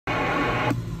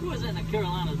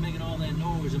Carolina's making all that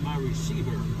noise in my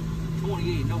receiver.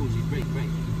 28 knows he's break.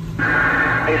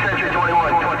 Hey, Century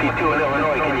 21, 22 in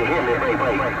Illinois, can you hear me? Break.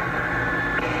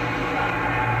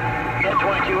 Yeah,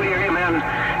 22, we hear you, man.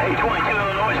 Hey, 22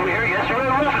 Illinois, we hear you. That's a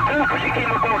real rough and tough, but she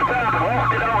came up over the top and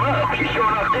walked it on up. She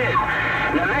sure enough did.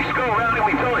 Now, next go around,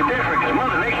 it'll be totally different, because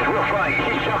Mother Nature's real fight.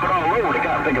 She's jumping all over the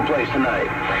taking place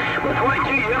tonight. But 22,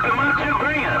 you up in my $2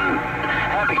 grand.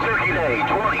 Happy Turkey Day,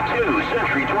 22,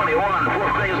 Century 21, 4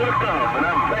 days of the thumb, and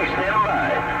I'm back standing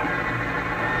by.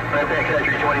 Right back,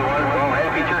 Century 21. Well,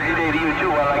 happy Turkey Day to you too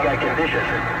while I got conditions.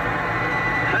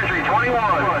 Century 21,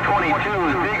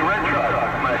 22's big red truck.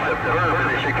 My Suburban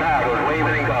in Chicago is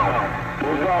waving and gone.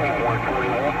 What's wrong,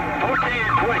 141? 14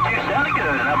 22 sounded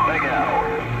good, and I'm back out.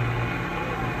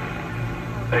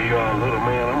 Hey, little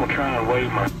man, I'm gonna try and wave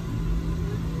my...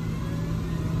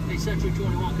 Hey, Century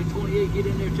 21, could 28 get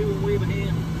in there too and wave a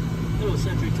hand? Hello,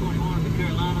 Century 21 in the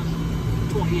Carolinas.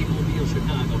 28 Mobile,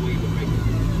 Chicago, wave a break.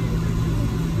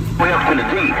 Way up to the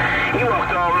D. He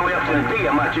walked all the way up to the D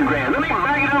on my $2 grand. Let me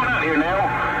bag it on out here now.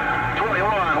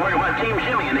 21, where my team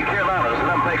Jimmy in the Carolinas,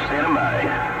 and I'm back standing by.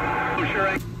 You sure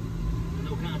I...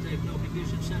 No contact, no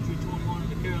condition. Century 21 in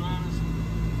the Carolinas.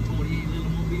 28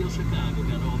 Little Mobile, Chicago,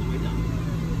 got all the way down.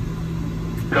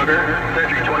 Cooker,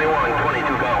 Century 21,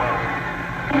 22 go.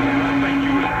 Thank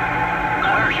you.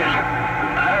 I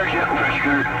heard you,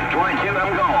 Fresher. 22,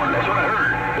 I'm gone. That's what I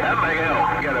heard. I'm back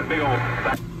out. Got a big old...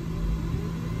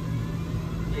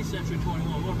 Century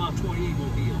 21, what about 28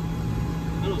 Mobile?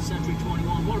 Hello, Century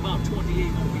 21, what about 28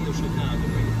 Mobile, Chicago?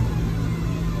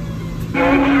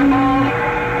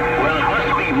 Well, it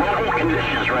must be mobile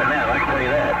conditions right now, I can tell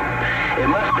you that. It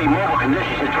must be mobile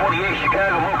conditions at 28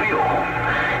 Chicago Mobile.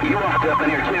 You walked up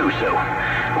in here too, so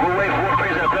we'll wait for 4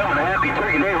 days of thumb and a happy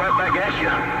Turkey Day right back at you.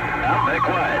 I'm back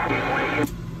quiet.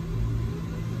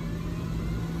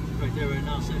 Right there right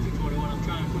now, Century 21, I'm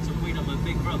trying to put some weight on my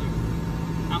big brother.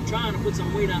 I'm trying to put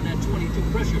some weight on that 22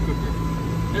 pressure cooker.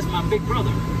 That's my big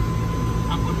brother.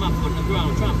 I'm putting my foot in the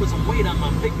ground, trying to put some weight on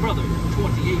my big brother. 28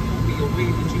 Mobile,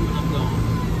 wave at you and I'm gone.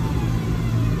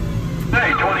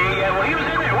 Hey, 28, yeah, well, he was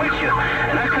in there with you.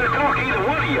 And I could have talked to either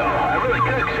one of y'all. I really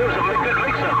could, because there was a good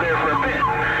mix up there for a bit.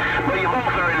 But you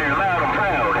both are in there loud and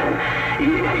proud.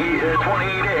 28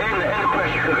 and the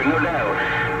pressure cooker, no doubt.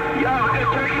 Y'all have a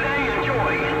good Turkey Day.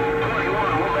 Enjoy.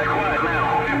 21, we're back quiet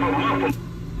now.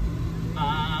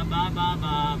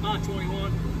 Bye,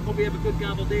 21. Hope you have a good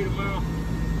gobble day tomorrow.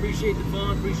 Appreciate the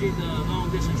fun, appreciate the long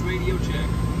distance radio check.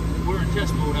 We're in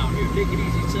test mode out here. Take it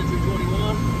easy, Century 21.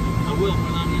 I will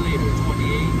put on you later. 28,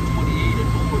 and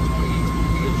more, 28.